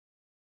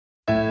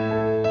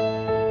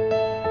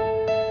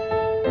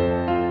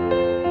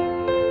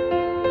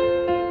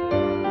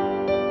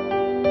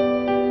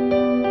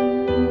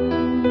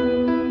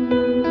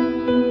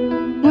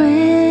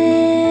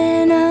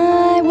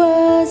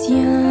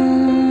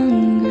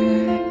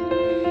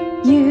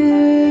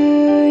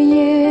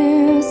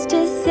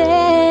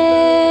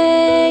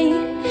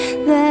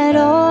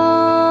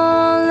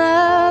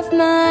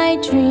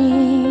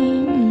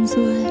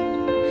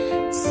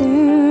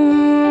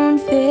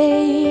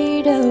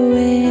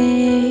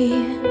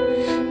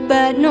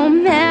But no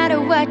matter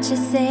what you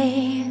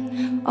say,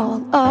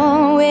 I'll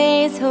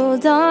always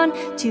hold on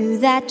to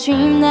that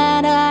dream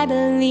that I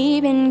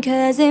believe in,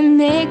 'cause it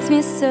makes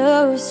me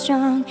so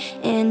strong.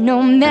 And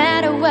no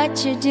matter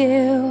what you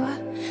do,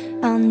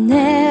 I'll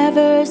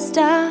never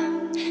stop,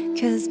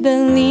 'cause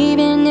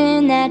believing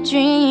in that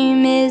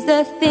dream is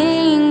the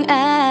thing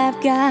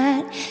I've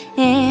got.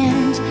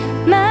 And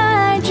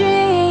my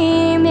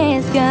dream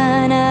is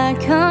gonna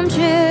come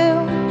true.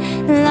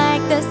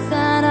 Like the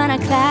sun on a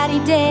cloudy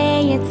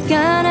day, it's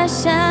gonna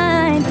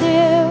shine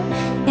through.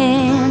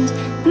 And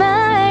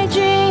my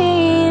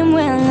dream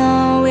will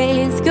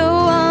always go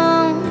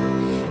on,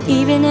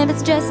 even if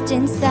it's just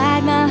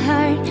inside my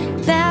heart.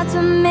 That's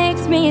what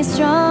makes me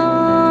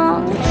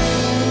strong.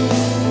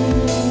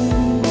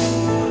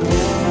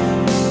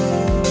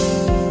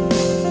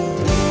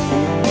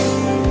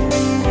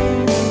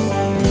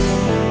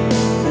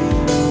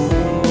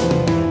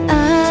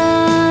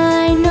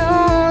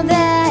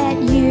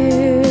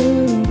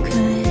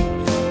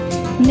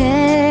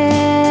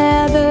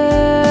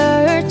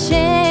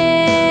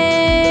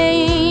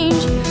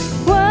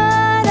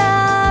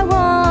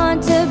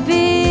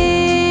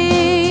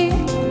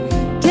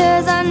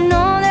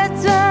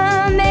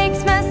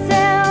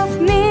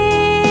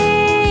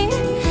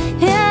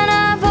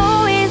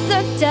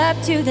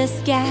 To the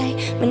sky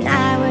when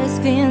I was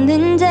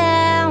feeling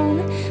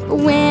down, but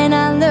when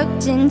I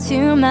looked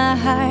into my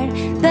heart,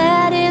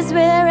 that is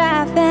where I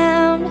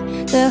found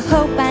the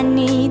hope I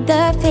need,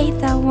 the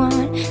faith I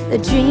want, the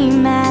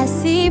dream I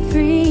see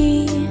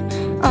free.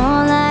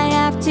 All I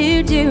have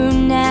to do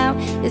now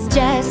is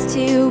just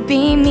to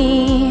be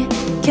me,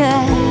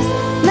 'cause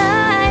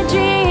my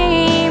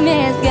dream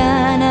is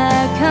gonna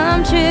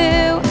come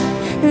true.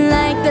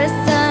 Like the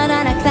sun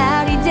on a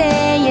cloudy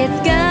day, it's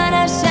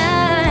gonna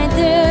shine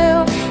through.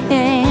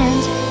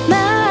 And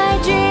my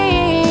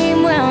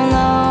dream will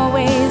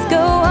always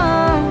go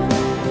on,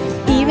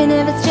 even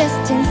if it's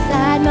just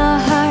inside my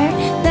heart.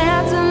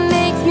 That's what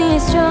makes me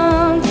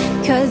strong,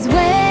 'cause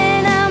when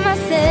I'm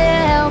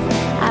myself,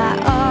 I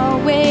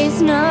always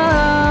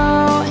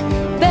know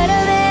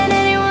better than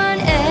anyone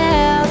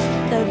else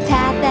the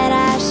path that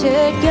I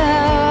should go.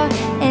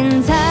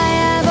 And I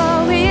have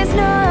always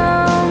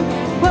known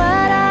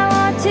what I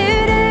want to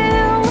do.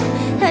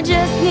 I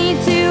just need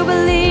to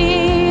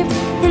believe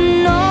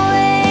and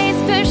always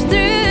push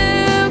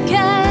through,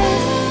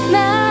 'cause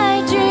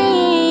my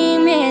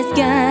dream is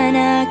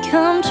gonna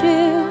come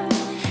true.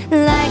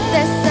 Like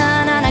the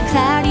sun on a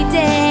cloudy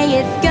day,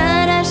 it's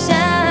gonna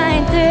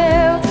shine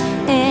through.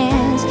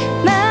 And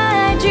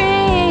my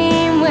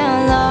dream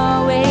will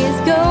always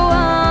go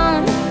on,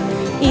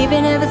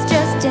 even if it's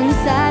just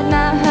inside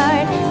my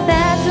heart.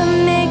 That's what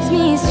makes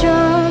me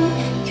strong,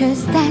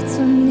 'cause that's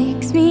what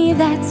makes me,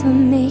 that's what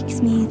makes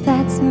me,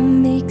 that's what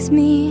makes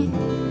me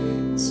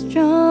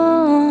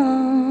strong.